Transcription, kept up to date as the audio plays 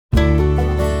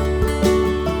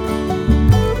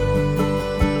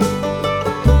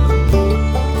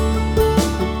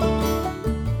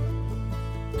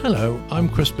I'm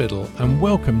Chris Biddle and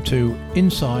welcome to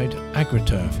Inside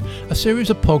AgriTurf, a series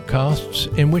of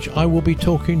podcasts in which I will be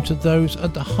talking to those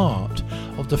at the heart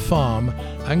of the farm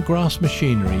and grass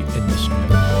machinery industry.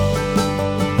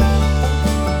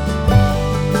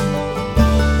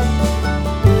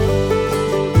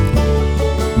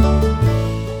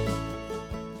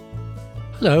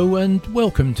 Hello and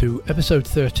welcome to episode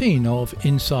 13 of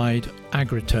Inside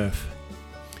AgriTurf.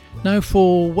 Now,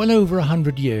 for well over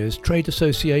 100 years, trade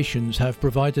associations have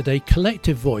provided a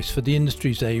collective voice for the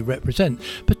industries they represent,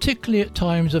 particularly at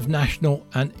times of national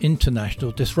and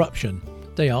international disruption.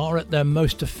 They are at their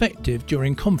most effective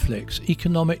during conflicts,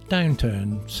 economic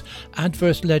downturns,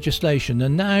 adverse legislation,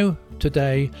 and now,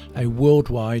 today, a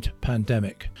worldwide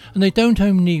pandemic. And they don't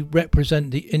only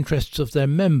represent the interests of their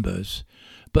members,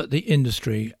 but the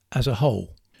industry as a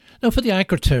whole. Now, for the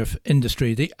AgriTurf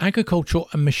industry, the Agricultural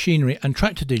and Machinery and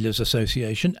Tractor Dealers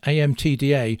Association,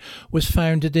 AMTDA, was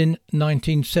founded in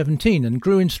 1917 and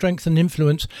grew in strength and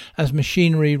influence as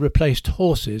machinery replaced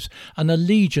horses and a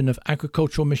legion of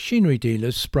agricultural machinery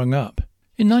dealers sprung up.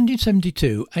 In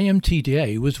 1972,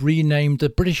 AMTDA was renamed the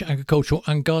British Agricultural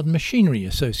and Garden Machinery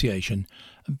Association,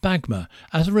 BAGMA,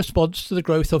 as a response to the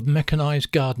growth of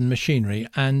mechanised garden machinery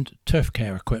and turf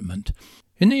care equipment.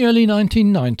 In the early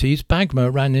 1990s,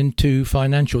 BAGMA ran into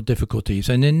financial difficulties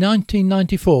and in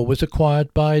 1994 was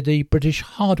acquired by the British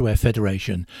Hardware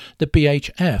Federation, the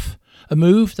BHF, a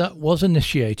move that was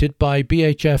initiated by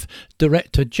BHF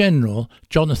Director General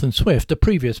Jonathan Swift, the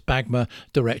previous BAGMA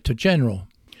Director General.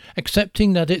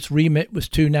 Accepting that its remit was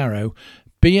too narrow,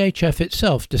 BHF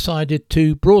itself decided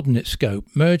to broaden its scope,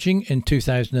 merging in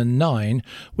 2009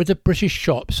 with the British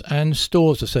Shops and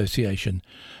Stores Association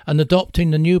and adopting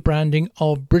the new branding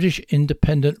of British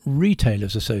Independent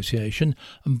Retailers Association,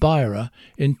 BIRA,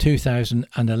 in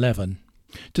 2011.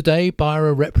 Today,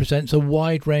 BIRA represents a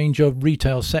wide range of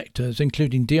retail sectors,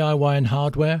 including DIY and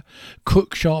hardware,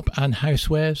 cook shop and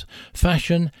housewares,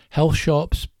 fashion, health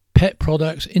shops, pet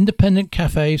products, independent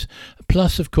cafes,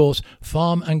 plus, of course,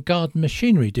 farm and garden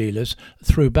machinery dealers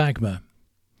through BAGMA.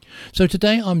 So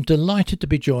today I'm delighted to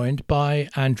be joined by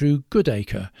Andrew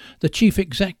Goodacre, the Chief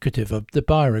Executive of the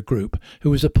BIRA Group, who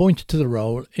was appointed to the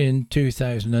role in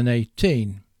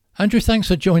 2018. Andrew, thanks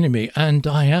for joining me, and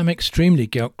I am extremely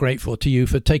grateful to you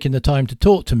for taking the time to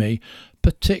talk to me,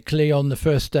 particularly on the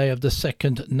first day of the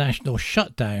second national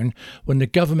shutdown, when the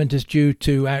government is due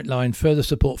to outline further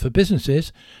support for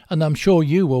businesses, and I'm sure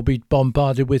you will be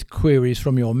bombarded with queries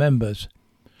from your members.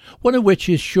 One of which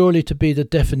is surely to be the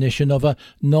definition of a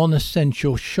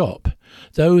non-essential shop,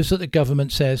 those that the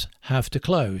government says have to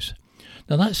close.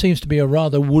 Now that seems to be a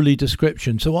rather woolly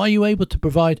description, so are you able to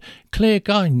provide clear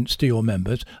guidance to your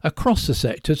members across the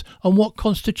sectors on what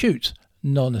constitutes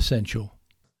non-essential?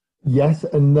 Yes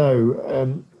and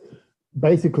no.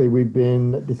 Basically, we've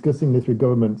been discussing this with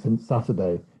government since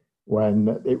Saturday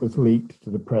when it was leaked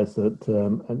to the press that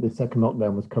the second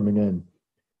lockdown was coming in.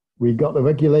 We got the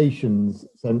regulations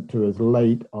sent to us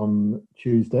late on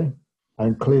Tuesday,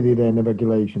 and clearly there in the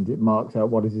regulations it marks out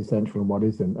what is essential and what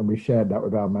isn't, and we shared that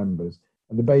with our members.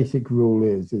 And the basic rule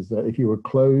is that if you were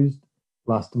closed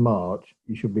last March,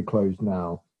 you should be closed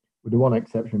now, with the one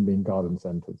exception being garden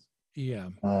centres. Yeah.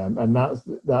 And that's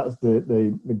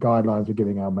the guidelines we're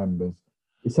giving our members.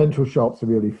 Essential shops are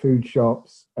really food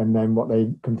shops, and then what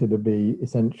they consider to be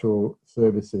essential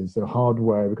services, so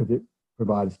hardware, because it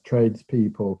provides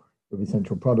tradespeople with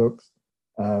essential products,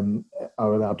 are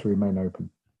allowed to remain open.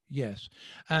 Yes.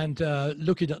 And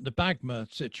looking at the BAGMA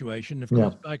situation, of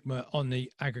course, BAGMA on the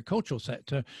agricultural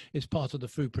sector is part of the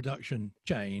food production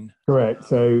chain. Correct.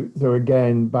 So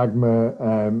again,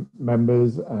 BAGMA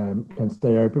members can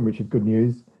stay open, which is good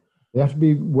news. They have to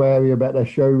be wary about their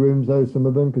showrooms, though, some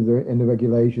of them, because in the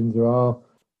regulations there are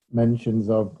mentions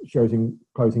of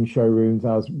closing showrooms,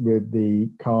 as with the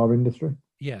car industry.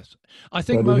 Yes. I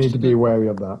think so they need to be wary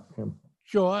of that. Yeah.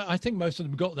 Sure, I think most of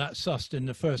them got that sussed in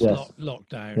the first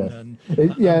lockdown.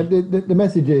 Yes. And, the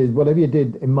message is whatever you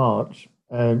did in March,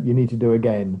 you need to do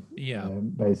again. Yeah.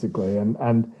 Basically,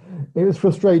 and it was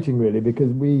frustrating really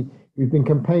because we've been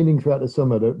campaigning throughout the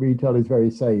summer that retail is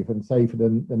very safe and safer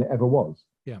than it ever was.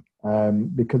 Yeah.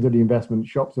 Because of the investment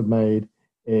shops have made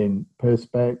in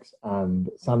Perspex and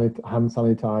hand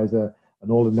sanitizer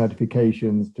and all the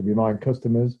notifications to remind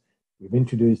customers. We've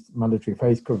introduced mandatory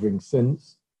face coverings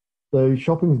since. So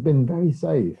shopping's been very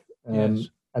safe, yes.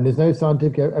 And there's no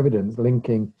scientific evidence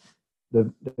linking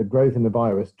the growth in the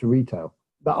virus to retail.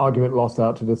 That argument lost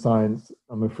out to the science,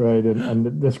 I'm afraid,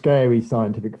 and the scary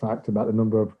scientific fact about the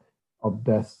number of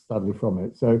deaths, sadly, from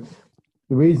it. So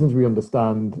the reasons we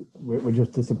understand, we're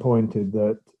just disappointed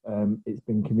that it's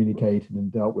been communicated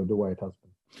and dealt with the way it has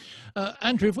been.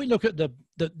 Andrew, if we look at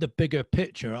the bigger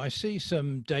picture, I see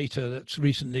some data that's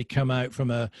recently come out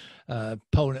from a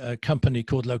company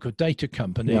called Local Data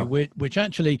Company, Yeah. which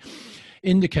actually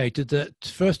indicated that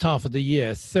first half of the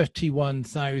year,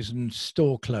 31,000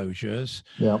 store closures,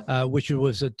 Yeah. which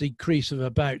was a decrease of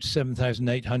about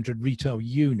 7,800 retail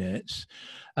units.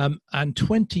 And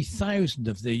 20,000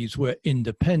 of these were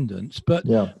independents,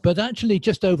 but actually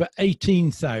just over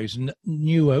 18,000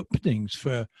 new openings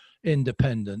for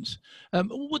independents.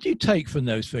 What do you take from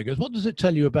those figures? What does it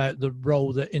tell you about the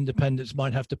role that independents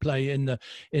might have to play in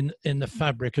the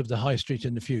fabric of the high street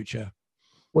in the future?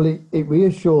 Well, it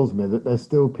reassures me that there's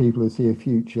still people who see a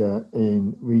future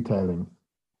in retailing.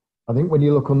 I think when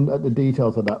you look at the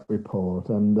details of that report,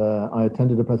 and I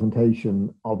attended a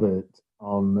presentation of it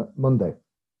on Monday,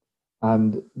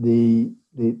 and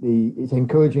it's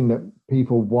encouraging that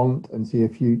people want and see a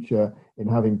future in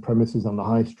having premises on the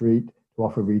high street to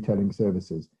offer retailing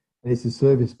services. And it's the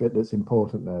service bit that's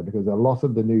important there, because a lot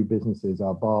of the new businesses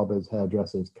are barbers,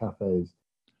 hairdressers, cafes,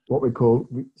 what we call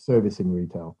servicing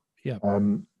retail. Yeah.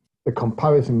 The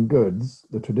comparison goods,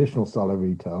 the traditional style of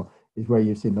retail, is where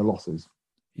you've seen the losses.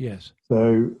 Yes.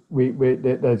 So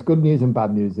there's good news and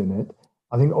bad news in it.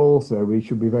 I think also we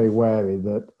should be very wary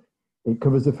that it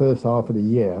covers the first half of the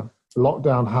year.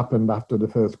 Lockdown happened after the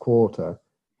first quarter.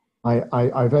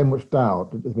 I very much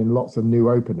doubt that there's been lots of new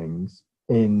openings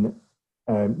in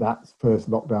that first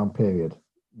lockdown period,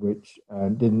 which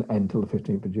didn't end till the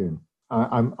 15th of June.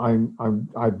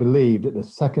 I believe that the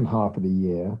second half of the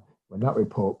year, when that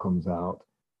report comes out,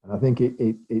 and I think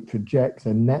it projects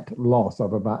a net loss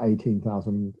of about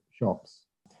 18,000 shops,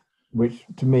 which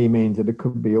to me means that it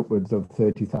could be upwards of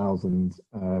 30,000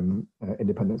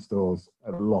 independent stores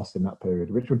lost in that period,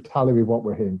 which would tally with what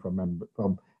we're hearing from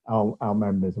our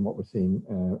members and what we're seeing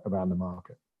around the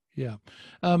market. Yeah.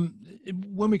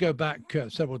 When we go back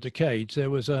several decades, there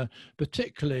was a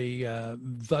particularly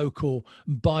vocal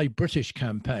Buy British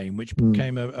campaign, which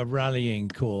became a rallying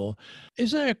call.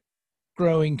 Is there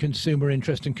growing consumer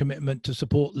interest and commitment to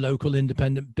support local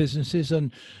independent businesses?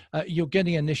 And you're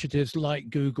getting initiatives like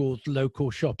Google's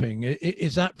local shopping.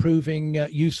 Is that proving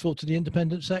useful to the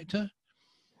independent sector?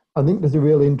 I think there's a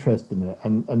real interest in it.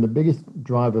 And the biggest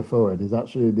driver for it is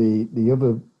actually the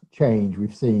other change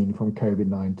we've seen from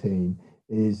COVID-19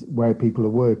 is where people are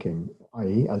working,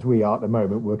 i.e., as we are at the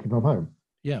moment, working from home.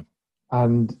 Yeah.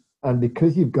 And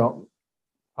because you've got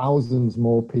thousands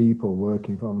more people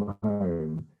working from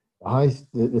home,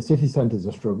 the city centres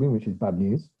are struggling, which is bad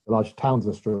news. The large towns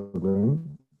are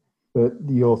struggling, but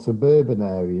your suburban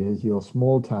areas, your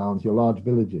small towns, your large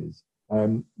villages,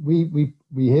 we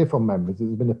hear from members that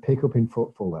there's been a pickup in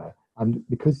footfall there. And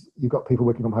because you've got people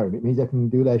working from home, it means they can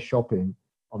do their shopping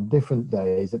on different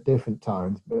days at different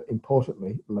times, but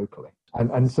importantly, locally.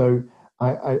 And so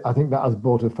I think that has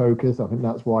brought a focus. I think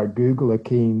that's why Google are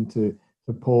keen to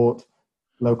support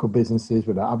local businesses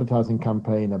with an advertising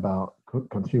campaign about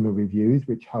consumer reviews,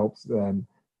 which helps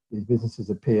these businesses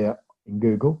appear in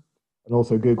Google. And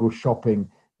also Google Shopping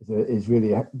is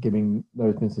really giving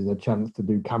those businesses a chance to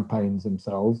do campaigns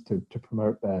themselves to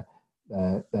promote their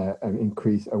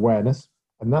increased awareness.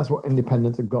 And that's what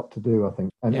independents have got to do, I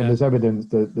think. And there's evidence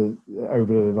that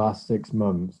over the last 6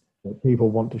 months that people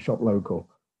want to shop local.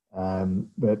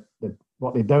 But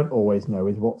what they don't always know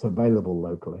is what's available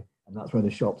locally. And that's where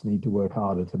the shops need to work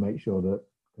harder to make sure that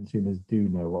consumers do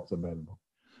know what's available.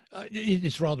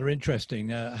 It's rather interesting,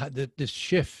 this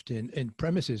shift in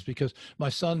premises, because my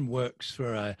son works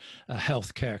for a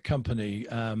healthcare company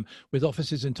with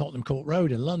offices in Tottenham Court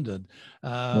Road in London.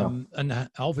 And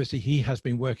obviously he has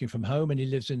been working from home, and he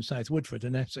lives in South Woodford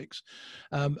in Essex.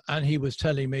 And he was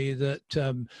telling me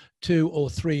that 2 or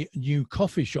 3 new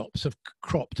coffee shops have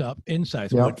cropped up in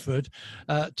South Woodford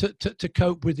to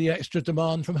cope with the extra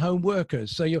demand from home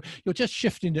workers. So you're just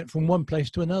shifting it from one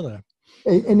place to another.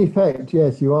 In effect,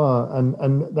 yes, you are,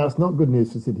 and that's not good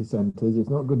news for city centres. It's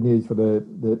not good news for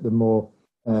the more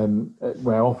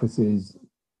where offices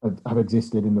have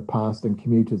existed in the past and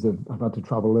commuters have had to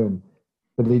travel in.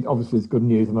 But obviously, it's good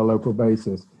news on a local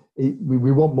basis.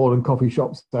 We want more than coffee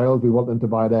shop sales. We want them to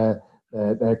buy their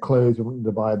clothes. We want them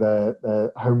to buy their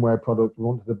homeware products. We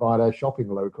want them to buy their shopping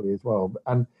locally as well.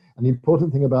 And the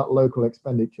important thing about local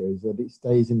expenditure is that it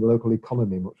stays in the local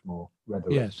economy much more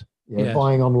readily. Yes.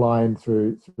 Buying online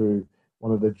through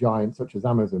one of the giants such as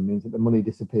Amazon means that the money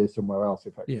disappears somewhere else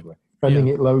effectively. Spending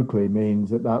it locally means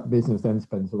that business then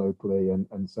spends locally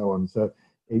and so on. So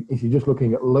if you're just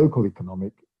looking at local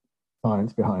economic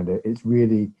science behind it, it's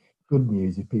really good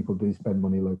news if people do spend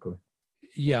money locally.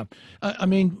 Yeah. I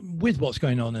mean, with what's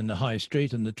going on in the high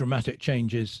street and the dramatic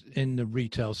changes in the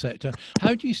retail sector,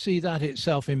 how do you see that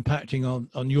itself impacting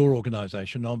on your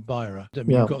organisation, on Byra? I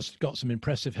mean, Yeah. you've got some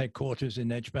impressive headquarters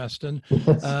in Edgbaston,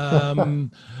 Yes.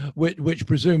 which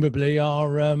presumably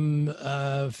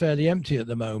are fairly empty at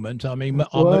the moment. I mean,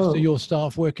 are most of Well, your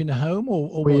staff working at home,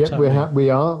 or what's happening? we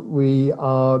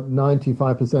are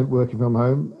 95% working from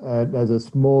home. There's a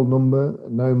small number,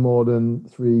 no more than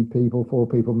 3 people, 4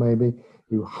 people maybe,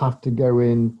 who have to go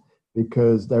in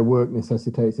because their work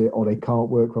necessitates it, or they can't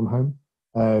work from home.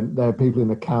 There are people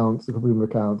in accounts, a couple of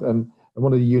accounts, and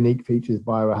one of the unique features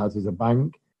Biro has is a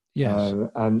bank. Yes.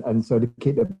 And so to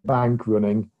keep the bank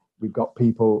running, we've got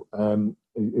people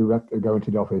who have to go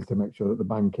into the office to make sure that the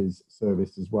bank is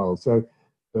serviced as well. So,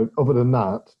 but other than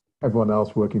that, everyone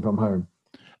else working from home.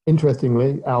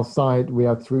 Interestingly, our site, we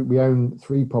own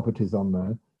 3 properties on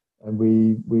there, and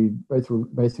we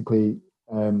basically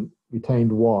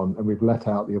retained one, and we've let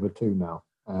out the other 2 now,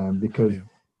 because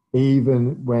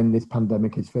even when this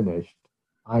pandemic is finished,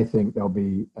 I think there'll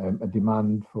be a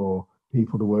demand for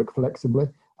people to work flexibly.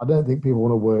 I don't think people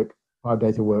want to work 5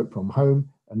 days of work from home,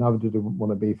 and neither do they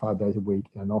want to be 5 days a week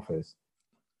in an office.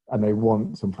 And they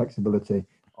want some flexibility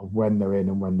of when they're in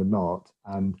and when they're not.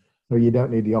 And so you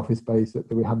don't need the office space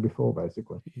that we had before,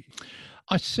 basically.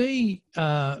 I see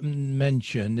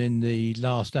mentioned in the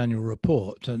last annual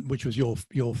report, which was your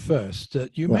first,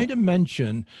 that you made a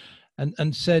mention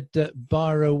and said that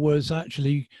Biro was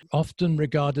actually often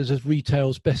regarded as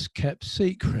retail's best kept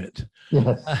secret.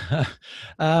 Yes.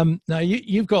 Now,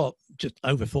 you've got just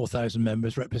over 4,000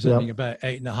 members, representing about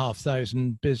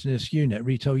 8,500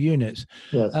 retail units.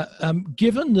 Yes.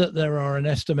 Given that there are an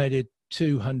estimated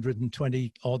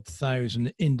 220 odd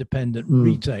thousand independent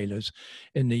retailers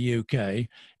in the UK,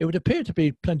 it would appear to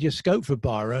be plenty of scope for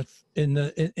Biro in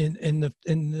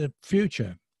the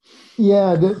future.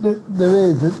 Yeah, there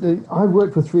is. I've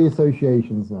worked for 3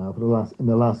 associations now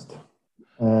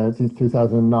since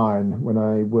 2009, when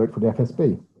I worked for the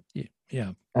FSB.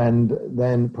 Yeah. And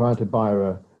then prior to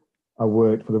Biro, I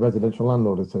worked for the Residential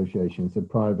Landlord Association, so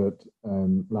private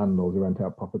landlords who rent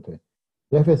out property.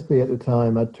 The FSB at the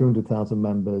time had 200,000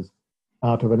 members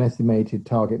out of an estimated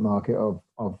target market of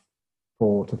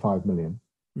 4 to 5 million.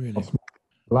 Really?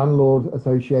 Landlord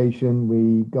Association,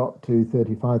 we got to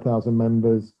 35,000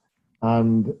 members,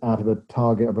 and out of a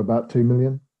target of about 2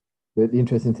 million. The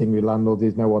interesting thing with landlords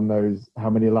is no one knows how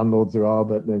many landlords there are,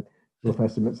 but the rough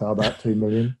estimates are about 2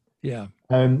 million. Yeah.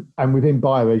 And within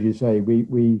Biro, as you say,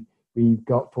 we've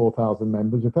got 4,000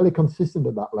 members. We're fairly consistent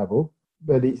at that level,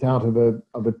 but it's out of a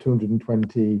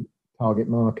 220 target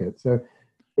market. So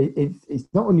it's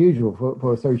not unusual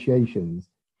for associations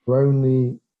to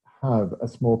only have a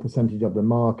small percentage of the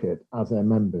market as their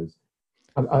members.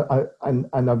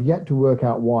 And I've yet to work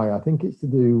out why. I think it's to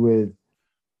do with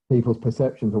people's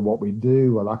perceptions of what we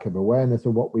do, a lack of awareness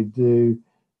of what we do.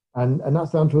 And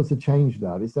that's down to us to change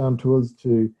that. It's down to us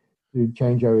to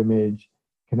change our image,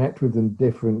 connect with them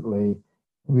differently,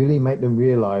 really make them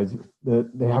realize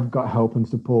that they have got help and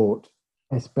support,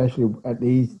 especially at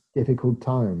these difficult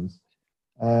times.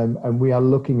 And we are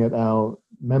looking at our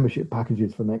membership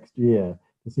packages for next year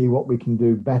to see what we can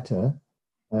do better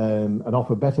and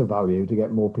offer better value to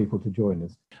get more people to join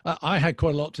us. I had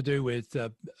quite a lot to do with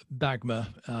BAGMA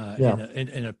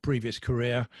in a previous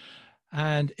career.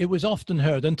 And it was often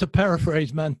heard, and to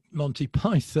paraphrase Monty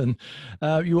Python,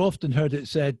 you often heard it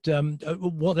said,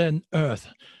 what on earth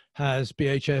has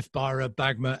BHF, Biro,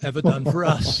 BAGMA ever done for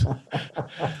us?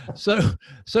 So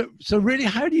really,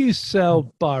 how do you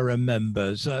sell Biro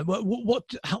members? What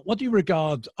do you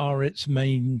regard are its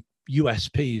main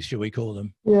USPs, shall we call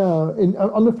them? Yeah,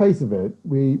 on the face of it,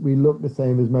 we look the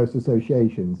same as most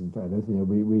associations, in fairness. You know,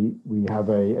 we have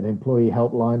an employee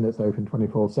helpline that's open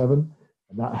 24/7.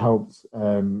 And that helps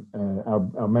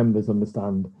our members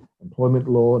understand employment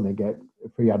law, and they get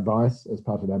free advice as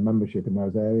part of their membership in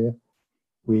those areas.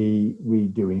 We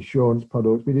do insurance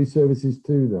products. We do services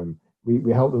to them.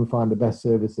 We help them find the best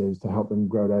services to help them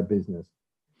grow their business.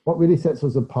 What really sets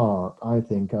us apart, I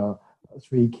think, are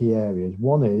 3 key areas.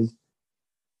 One is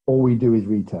all we do is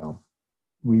retail.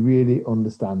 We really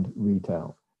understand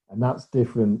retail. And that's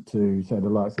different to, say, the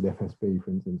likes of the FSB,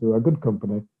 for instance, who are a good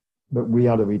company, but we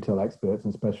are the retail experts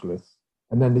and specialists.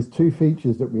 And then there's 2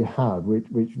 features that we have,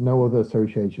 which no other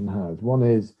association has. One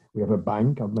is we have a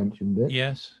bank. I've mentioned it.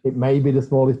 Yes. It may be the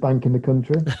smallest bank in the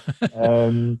country,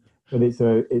 but it's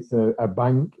a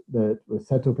bank that was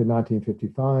set up in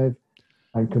 1955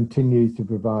 and continues to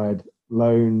provide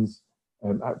loans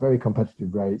at very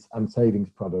competitive rates and savings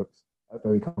products at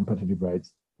very competitive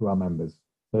rates to our members.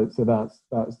 So that's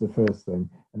the first thing.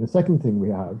 And the second thing we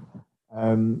have,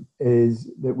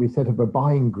 is that we set up a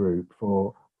buying group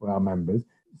for our members,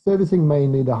 servicing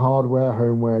mainly the hardware,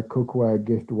 homeware, cookware,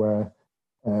 giftware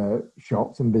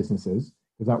shops and businesses,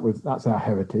 because that's our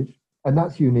heritage, and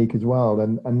that's unique as well,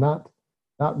 and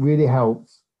that really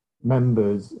helps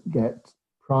members get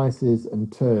prices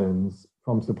and terms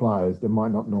from suppliers they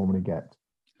might not normally get,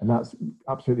 and that's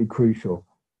absolutely crucial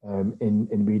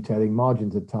in retailing.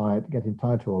 Margins are tight, getting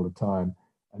tighter all the time,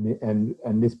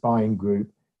 and this buying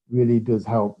group really does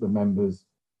help the members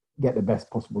get the best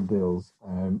possible deals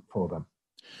for them.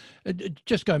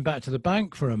 Just going back to the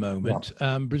bank for a moment,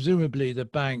 presumably the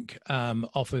bank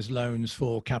offers loans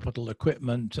for capital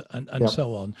equipment and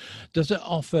so on. Does it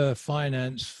offer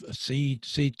finance,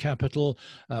 seed capital,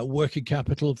 working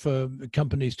capital for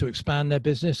companies to expand their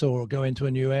business or go into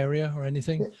a new area or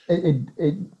anything?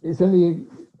 It certainly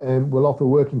will offer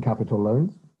working capital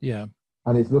loans. Yeah.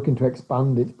 And it's looking to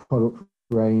expand its product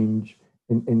range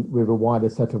with a wider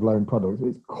set of loan products.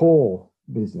 Its core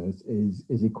business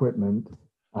is equipment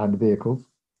and vehicles.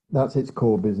 That's its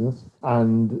core business.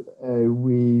 And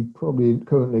we probably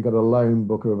currently got a loan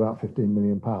book of about £15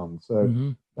 million.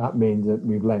 So that means that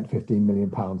we've lent £15 million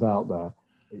out there.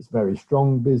 It's very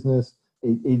strong business.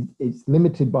 It's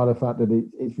limited by the fact that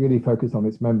it's really focused on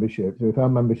its membership. So if our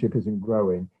membership isn't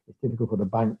growing, it's difficult for the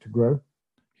bank to grow.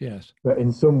 Yes. But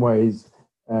in some ways,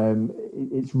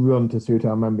 it's run to suit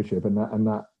our membership, and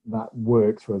that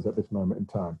works for us at this moment in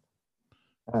time.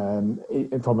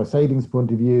 From a savings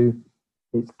point of view,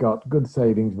 it's got good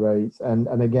savings rates,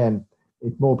 and again,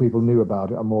 if more people knew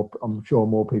about it, I'm sure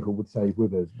more people would save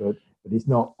with us. But it's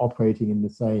not operating in the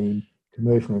same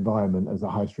commercial environment as a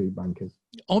high street bank is.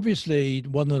 Obviously,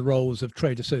 one of the roles of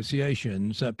trade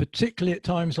associations, particularly at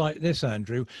times like this,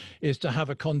 Andrew, is to have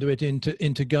a conduit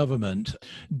into government.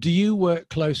 Do you work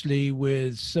closely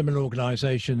with similar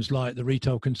organisations like the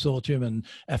Retail Consortium and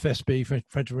FSB,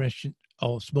 Federation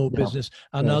of Small Business,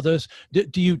 and others?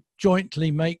 Do you jointly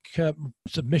make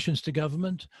submissions to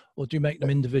government, or do you make them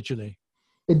individually?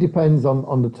 It depends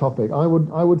on the topic. I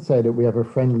would say that we have a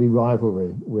friendly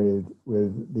rivalry with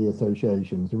the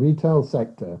associations. The retail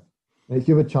sector, and it's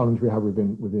the other challenge we have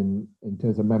within in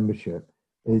terms of membership,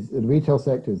 is the retail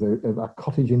sector is a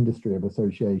cottage industry of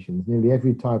associations. Nearly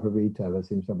every type of retailer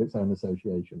seems to have its own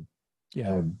association.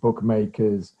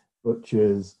 Bookmakers,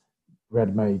 butchers,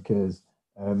 bread makers,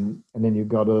 and then you've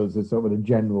got us as sort of a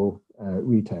general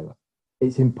retailer.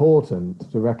 It's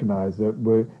important to recognise that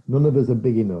none of us are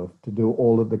big enough to do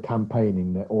all of the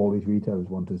campaigning that all these retailers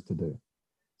want us to do.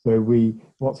 So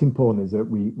what's important is that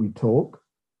we talk.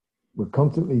 We're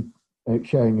constantly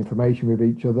sharing information with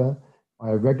each other. I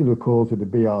have regular calls with the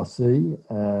BRC,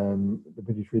 the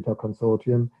British Retail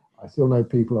Consortium. I still know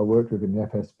people I worked with in the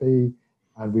FSB,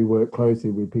 and we work closely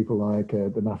with people like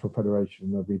the National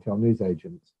Federation of Retail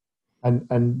Newsagents.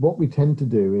 And what we tend to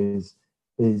do is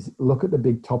look at the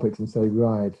big topics and say,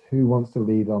 right, who wants to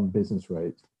lead on business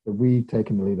rates? So we've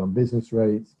taken the lead on business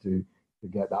rates to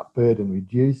get that burden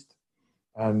reduced,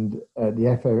 and the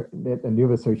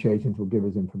other associations will give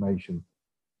us information.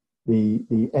 The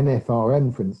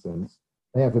NFRN, for instance,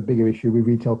 they have a bigger issue with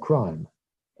retail crime,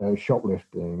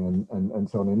 shoplifting and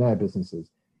so on in their businesses.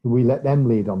 So we let them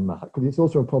lead on that, because it's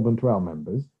also a problem to our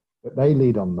members, but they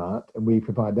lead on that and we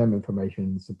provide them information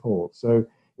and support. So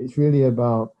it's really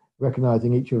about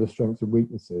recognizing each other's strengths and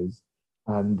weaknesses,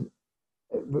 and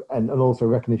also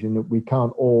recognition that we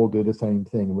can't all do the same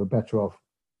thing, and we're better off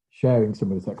sharing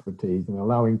some of this expertise and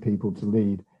allowing people to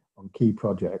lead on key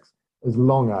projects, as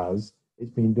long as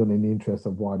it's been done in the interest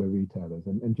of wider retailers.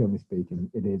 And generally speaking,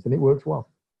 it is, and it works well.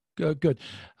 Good.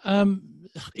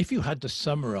 If you had to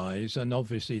summarize, and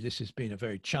obviously this has been a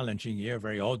very challenging year, a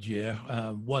very odd year,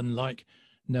 one like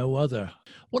no other,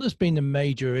 what has been the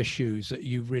major issues that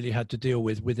you've really had to deal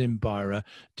with within BIRA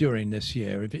during this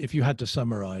year? If you had to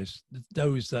summarize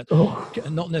those that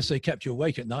not necessarily kept you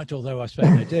awake at night, although I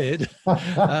expect they did,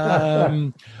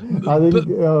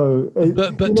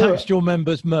 but taxed your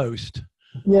members most.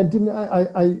 Yeah,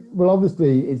 well,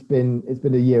 obviously it's been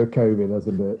a year of COVID,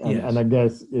 hasn't it? And I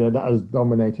guess that has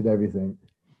dominated everything.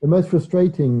 The most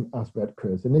frustrating aspect,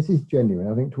 Chris, and this is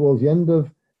genuine, I think towards the end of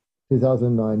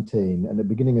 2019 and the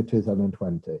beginning of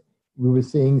 2020, we were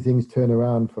seeing things turn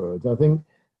around for us. I think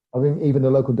even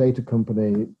the local data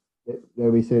company,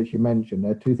 their research you mentioned,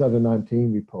 their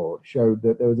 2019 report showed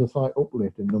that there was a slight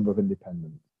uplift in number of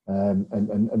independents and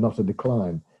not a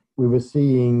decline. We were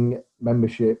seeing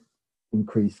membership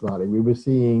increase slightly. We were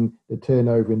seeing the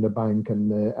turnover in the bank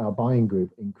and our buying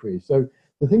group increase. So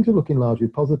the things were looking largely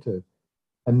positive.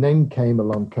 And then came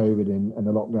along COVID and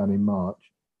the lockdown in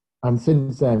March. And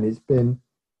since then, it's been,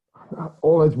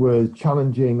 all those words,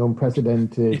 challenging,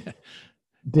 unprecedented, Yeah.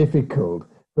 difficult,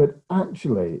 but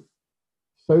actually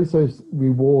so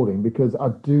rewarding, because I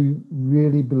do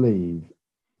really believe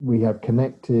we have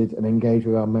connected and engaged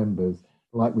with our members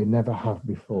like we never have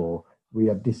before. We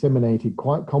have disseminated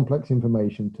quite complex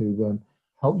information to them,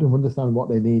 helped them understand what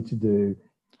they need to do,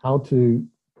 how to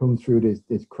come through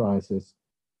this crisis.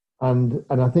 And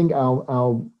I think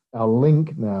our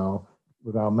link now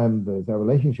with our members, our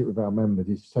relationship with our members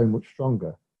is so much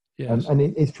stronger. Yes. And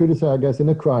it's true to say, I guess, in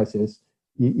a crisis,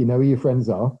 you know who your friends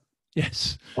are,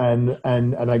 Yes. and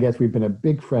I guess we've been a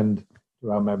big friend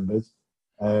to our members.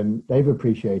 They've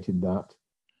appreciated that,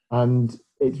 and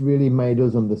it's really made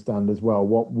us understand as well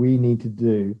what we need to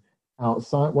do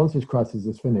outside once this crisis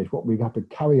is finished. What we have to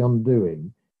carry on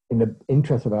doing in the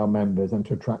interest of our members and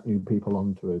to attract new people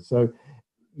onto us. So,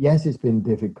 yes, it's been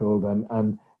difficult,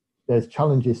 and there's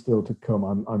challenges still to come.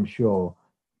 I'm sure,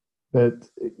 but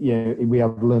we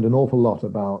have learned an awful lot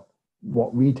about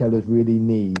what retailers really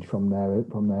need from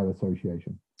their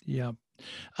association. Yeah.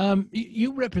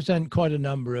 You represent quite a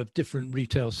number of different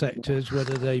retail sectors,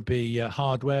 whether they be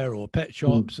hardware or pet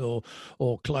shops or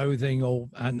clothing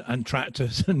and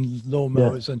tractors and Yeah.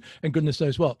 lawnmowers and goodness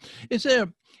knows what. Is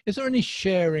there any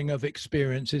sharing of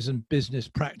experiences and business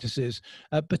practices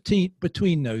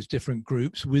between those different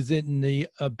groups within the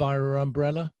BIRA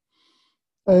umbrella?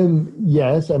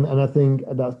 Yes, and I think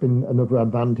that's been another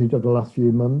advantage of the last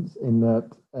few months, in that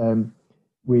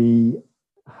we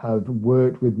have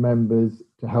worked with members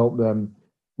to help them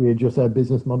readjust their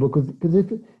business model. Because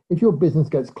if your business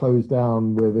gets closed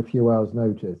down with a few hours'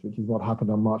 notice, which is what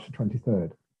happened on March the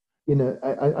 23rd,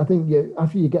 I think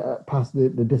after you get past the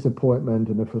disappointment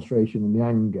and the frustration and the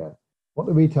anger, what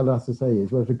the retailer has to say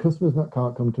is, well, if the customer's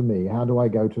can't come to me, how do I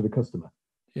go to the customer?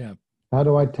 Yeah. How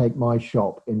do I take my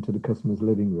shop into the customer's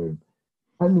living room?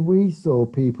 And we saw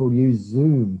people use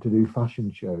Zoom to do fashion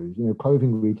shows,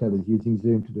 clothing retailers using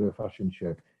Zoom to do a fashion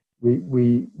show.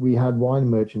 We had wine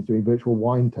merchants doing virtual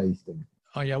wine tasting.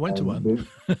 Oh yeah, I went to one.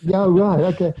 Yeah, right,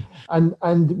 okay.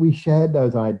 And we shared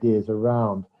those ideas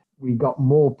around. We got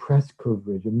more press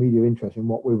coverage and media interest in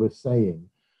what we were saying.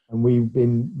 And we've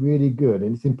been really good.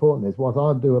 And it's important, is what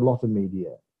I do a lot of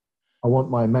media. I want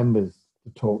my members to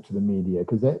talk to the media,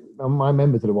 because my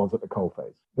members are the ones at the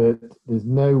coalface. But there's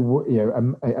no,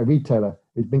 a retailer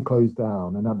who's been closed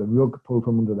down and had the rug pulled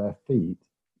from under their feet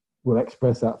will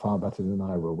express that far better than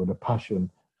I will, with a passion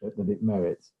that it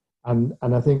merits. And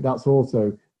I think that's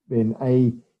also been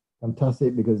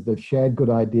fantastic, because they've shared good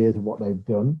ideas of what they've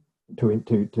done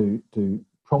to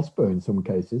prosper in some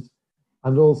cases,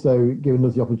 and also given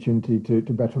us the opportunity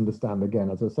to better understand, again,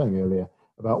 as I was saying earlier,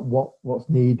 about what's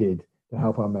needed to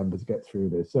help our members get through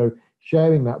this. So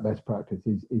sharing that best practice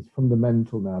is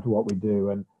fundamental now to what we do.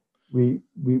 And we're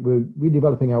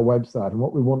redeveloping our website, and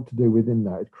what we want to do within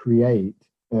that is create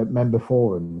member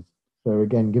forums. So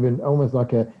again, given almost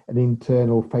like an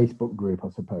internal Facebook group, I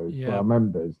suppose, for our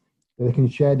members, so they can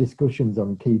share discussions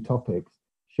on key topics,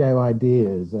 share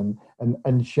ideas,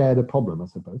 and share the problem, I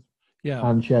suppose,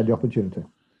 and share the opportunity.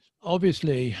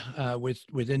 Obviously,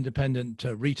 with independent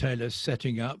retailers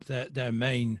setting up, their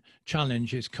main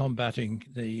challenge is combating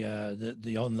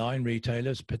the online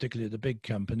retailers, particularly the big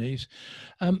companies.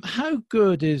 How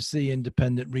good is the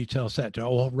independent retail sector,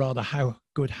 or rather, how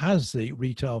good has the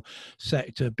retail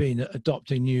sector been at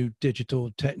adopting new digital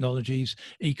technologies,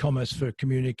 e-commerce for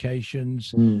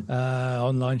communications,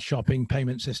 online shopping,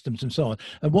 payment systems, and so on?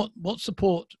 And what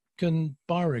support can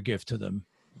BIRA give to them?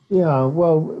 Yeah,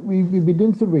 well, we've been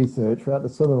doing some research throughout the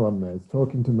summer on this,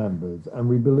 talking to members, and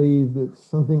we believe that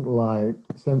something like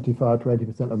 75 to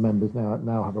 80% of members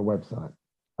now have a website.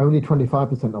 Only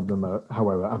 25% of them,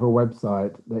 however, have a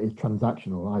website that is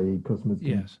transactional, i.e. customers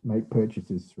can make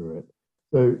purchases through it.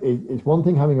 So it's one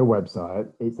thing having a website,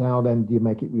 it's how then do you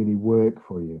make it really work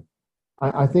for you?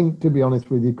 I think, to be honest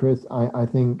with you, Chris, I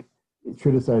think it's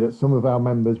true to say that some of our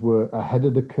members were ahead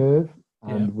of the curve,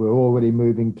 and we're already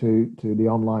moving to the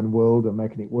online world and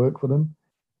making it work for them.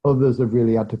 Others have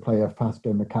really had to play a fast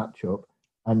game of catch up,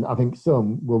 and I think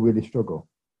some will really struggle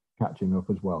catching up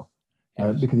as well,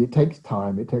 because it takes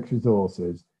time, it takes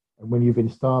resources, and when you've been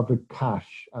starved of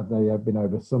cash, as they have been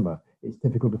over summer, it's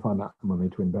difficult to find that money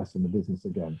to invest in the business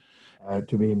again,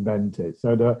 to reinvent it.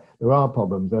 So there are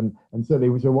problems, and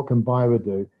certainly, so what can BIRA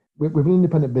do? With an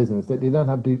independent business, they don't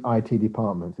have IT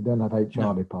departments, they don't have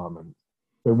HR departments.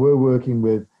 So we're working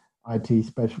with IT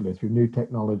specialists with new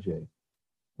technology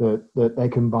that they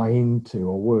can buy into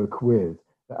or work with,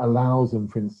 that allows them,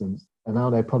 for instance, allow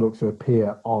their products to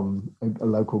appear on a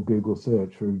local Google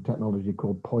search through technology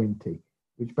called Pointy,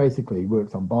 which basically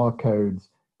works on barcodes.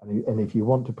 And if you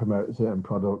want to promote a certain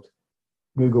product,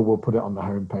 Google will put it on the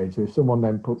homepage. So if someone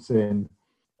then puts in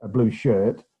a blue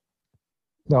shirt,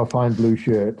 they'll find blue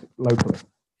shirt locally.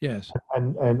 Yes.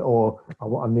 And or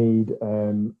I need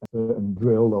a certain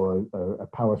drill or a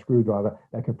power screwdriver,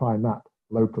 they can find that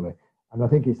locally. And I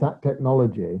think it's that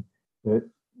technology that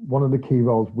one of the key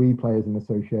roles we play as an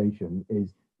association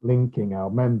is linking our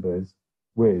members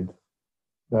with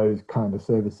those kind of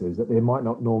services that they might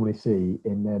not normally see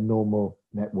in their normal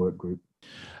network group.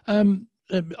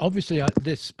 Obviously,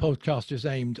 this podcast is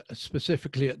aimed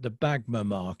specifically at the BAGMA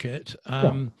market.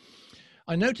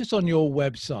 I noticed on your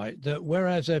website that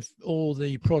whereas all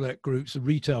the product groups, the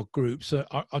retail groups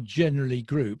are generally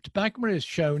grouped, BAGMA is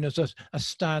shown as a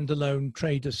standalone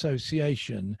trade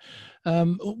association.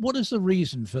 What is the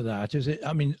reason for that? Is it,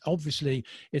 I mean, obviously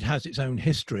it has its own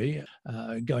history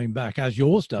going back, as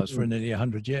yours does, for nearly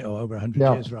 100 years, or over 100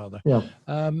 years rather. Yeah.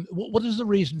 What is the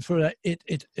reason for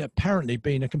it apparently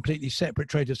being a completely separate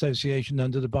trade association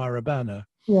under the BIRA banner?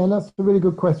 Yeah, and that's a really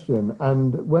good question.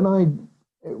 And when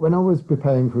I was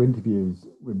preparing for interviews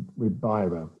with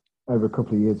BIRA over a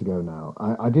couple of years ago now,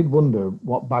 I did wonder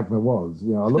what BAGMA was.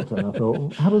 I looked at it and I thought, well,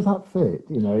 how does that fit?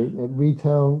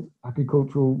 Retail,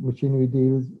 agricultural machinery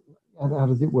dealers, how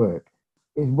does it work?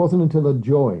 It wasn't until I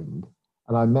joined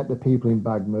and I met the people in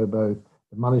BAGMA, both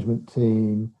the management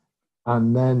team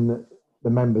and then the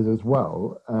members as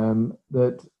well,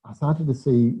 that I started to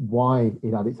see why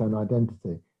it had its own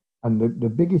identity. And the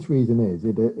biggest reason is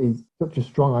it is such a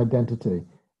strong identity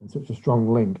and such a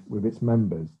strong link with its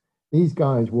members. These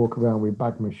guys walk around with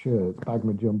BAGMA shirts,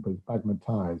 BAGMA jumpers, BAGMA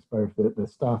ties, both the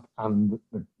staff and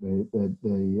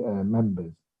the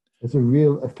members. There's a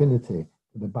real affinity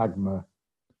to the BAGMA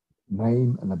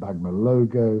name and the BAGMA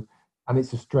logo, and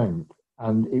it's a strength.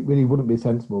 And it really wouldn't be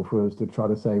sensible for us to try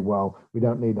to say, well, we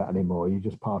don't need that anymore. You're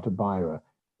just part of BIRA.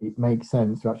 It makes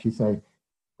sense to actually say,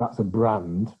 that's a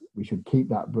brand. We should keep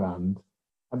that brand,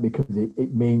 and because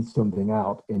it means something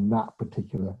out in that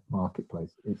particular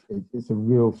marketplace. It's a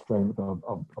real strength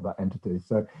of that entity.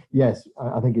 So yes,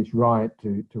 I think it's right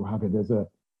to have it as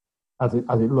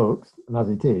it looks and as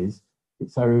it is,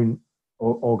 its own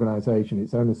organisation,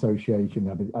 its own association,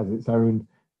 as its own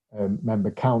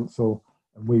member council,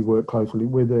 and we work closely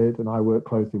with it. And I work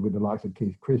closely with the likes of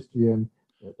Keith Christian,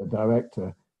 the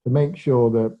director, to make sure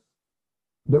that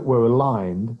we're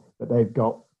aligned, that they've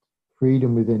got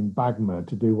freedom within BAGMA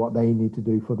to do what they need to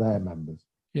do for their members.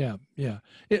 Yeah.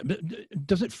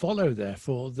 Does it follow,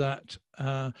 therefore, that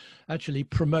actually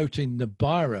promoting the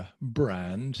BIRA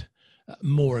brand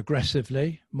more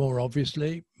aggressively, more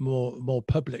obviously, more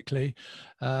publicly,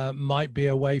 might be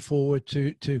a way forward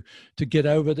to get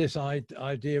over this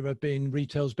idea of being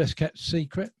retail's best kept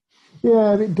secret?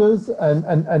 Yeah, it does,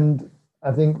 and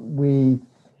I think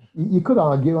you could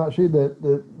argue actually that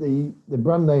the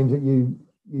brand names that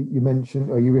you mentioned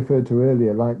or you referred to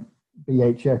earlier, like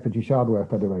BHF, British Hardware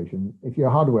Federation, if you're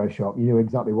a hardware shop, you knew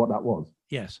exactly what that was.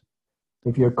 Yes.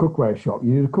 If you're a cookware shop, you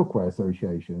knew the Cookware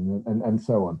Association and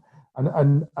so on.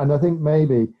 And I think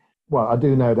maybe, well, I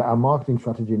do know that our marketing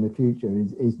strategy in the future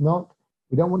is not,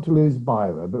 we don't want to lose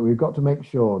BIRA, but we've got to make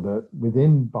sure that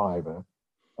within BIRA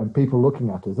and people looking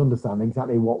at us understand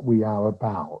exactly what we are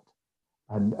about.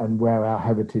 And where our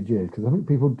heritage is, because I think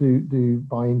people do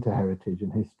buy into heritage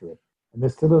and history, and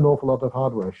there's still an awful lot of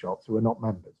hardware shops who are not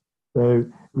members. So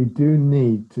we do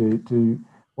need to,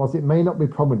 whilst it may not be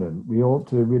prominent, we ought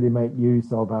to really make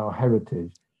use of our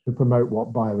heritage to promote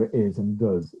what BIRA is and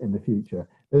does in the future.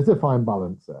 There's a fine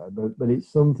balance there, but it's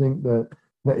something that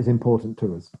is important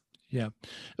to us. Yeah.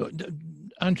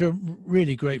 Andrew,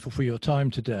 really grateful for your time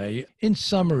today. In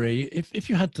summary, if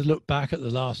you had to look back at the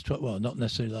last, well, not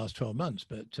necessarily the last 12 months,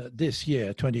 but this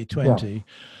year, 2020,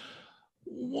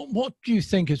 what do you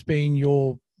think has been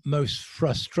your most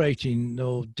frustrating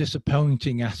or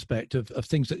disappointing aspect of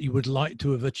things that you would like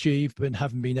to have achieved but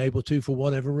haven't been able to for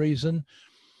whatever reason?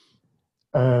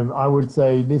 I would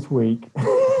say this week.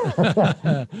 And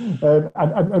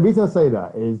the reason I say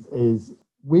that is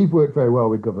we've worked very well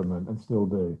with government and still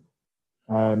do.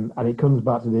 And it comes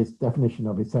back to this definition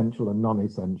of essential and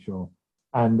non-essential.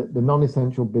 And the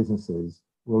non-essential businesses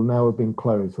will now have been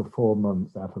closed for 4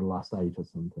 months out of the last 8 or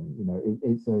something.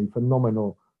 It's a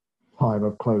phenomenal time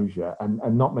of closure, and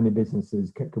not many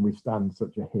businesses can withstand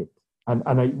such a hit.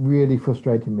 And it really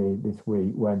frustrated me this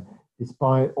week when,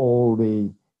 despite all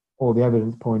the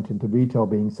evidence pointing to retail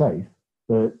being safe,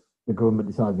 that the government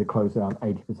decided to close down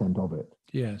 80% of it.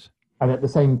 Yes. And at the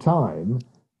same time,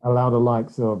 allow the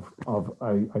likes of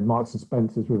a Marks and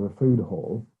Spencer's with a food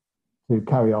hall to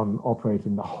carry on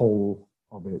operating the whole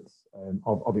of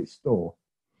its store.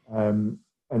 And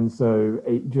And so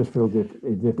it just feels as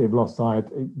if they've lost sight.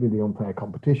 It's really unfair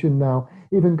competition now.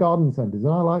 Even garden centres,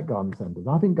 and I like garden centres.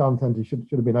 I think garden centres should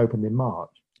have been opened in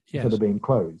March instead of being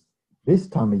closed. This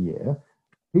time of year,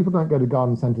 people don't go to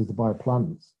garden centres to buy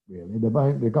plants, really. They're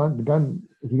going,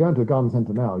 if you go into a garden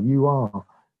centre now, you are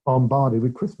bombarded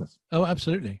with Christmas. Oh,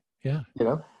 absolutely. Yeah.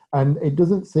 And it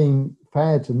doesn't seem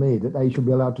fair to me that they should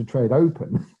be allowed to trade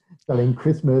open, selling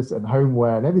Christmas and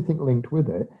homeware and everything linked with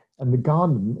it. And the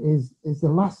garden is the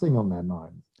last thing on their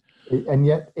minds. And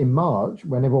yet in March,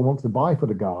 when everyone wants to buy for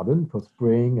the garden for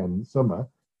spring and summer,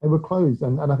 they were closed.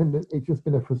 And I think that it's just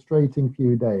been a frustrating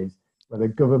few days where the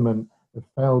government have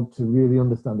failed to really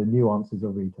understand the nuances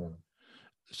of retailing.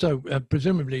 So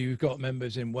presumably you've got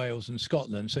members in Wales and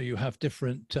Scotland, so you have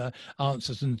different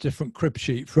answers and different crib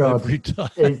sheet for every time.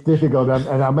 It's difficult, and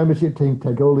our membership team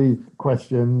take all these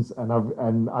questions,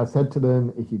 and I said to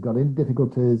them, if you've got any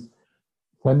difficulties,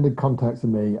 send the contacts to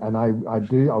me. And I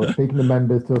was speaking to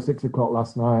members till 6 o'clock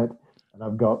last night, and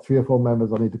I've got 3 or 4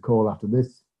 members I need to call after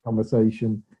this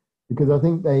conversation, because I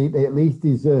think they at least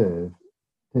deserve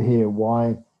to hear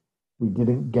why we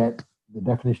didn't get the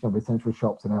definition of essential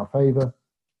shops in our favour,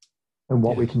 and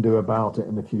what we can do about it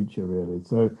in the future, really.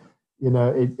 So,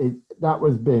 that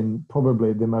was been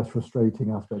probably the most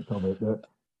frustrating aspect of it, that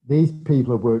these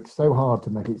people have worked so hard to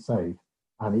make it safe,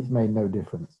 and it's made no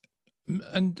difference.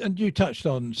 And you touched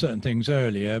on certain things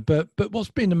earlier, but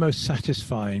what's been the most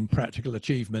satisfying practical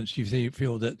achievements you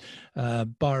feel that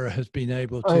Borough has been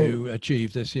able to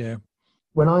achieve this year?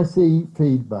 When I see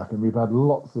feedback, and we've had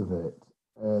lots of it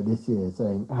this year,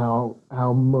 saying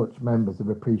how much members have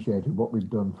appreciated what we've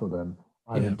done for them,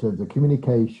 in terms of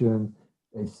communication.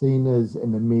 They've seen us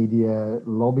in the media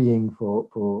lobbying for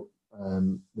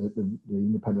the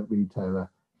independent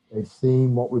retailer. They've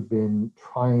seen what we've been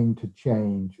trying to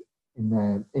change in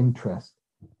their interest.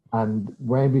 And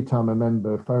every time a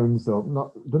member phones up,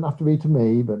 doesn't have to be to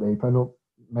me, but they phone up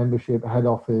membership, head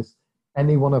office,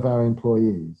 any one of our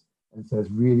employees, and says,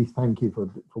 really thank you for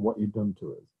what you've done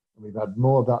to us. And we've had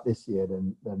more of that this year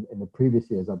than in the previous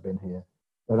years I've been here.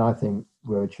 Then I think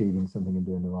we're achieving something and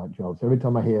doing the right job. So every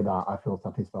time I hear that, I feel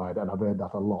satisfied, and I've heard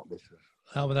that a lot this year.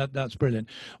 Oh, well, that's brilliant.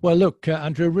 Well, look,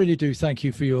 Andrew, really do thank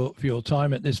you for your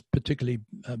time at this particularly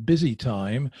busy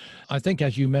time. I think,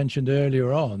 as you mentioned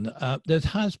earlier on, there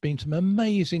has been some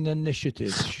amazing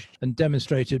initiatives and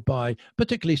demonstrated by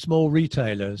particularly small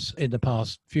retailers in the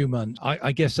past few months.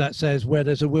 I guess that says where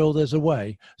there's a will, there's a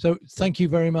way. So thank you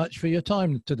very much for your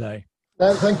time today.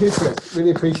 Thank you, Chris.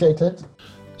 Really appreciate it.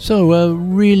 So a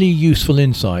really useful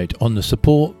insight on the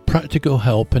support, practical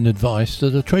help and advice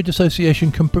that a trade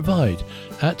association can provide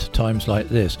at times like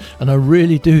this. And I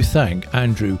really do thank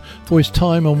Andrew for his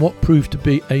time on what proved to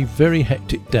be a very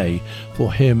hectic day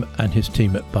for him and his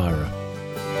team at Borough.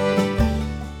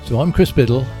 So I'm Chris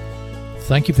Biddle.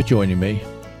 Thank you for joining me.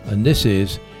 And this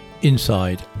is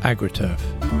Inside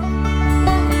AgriTurf.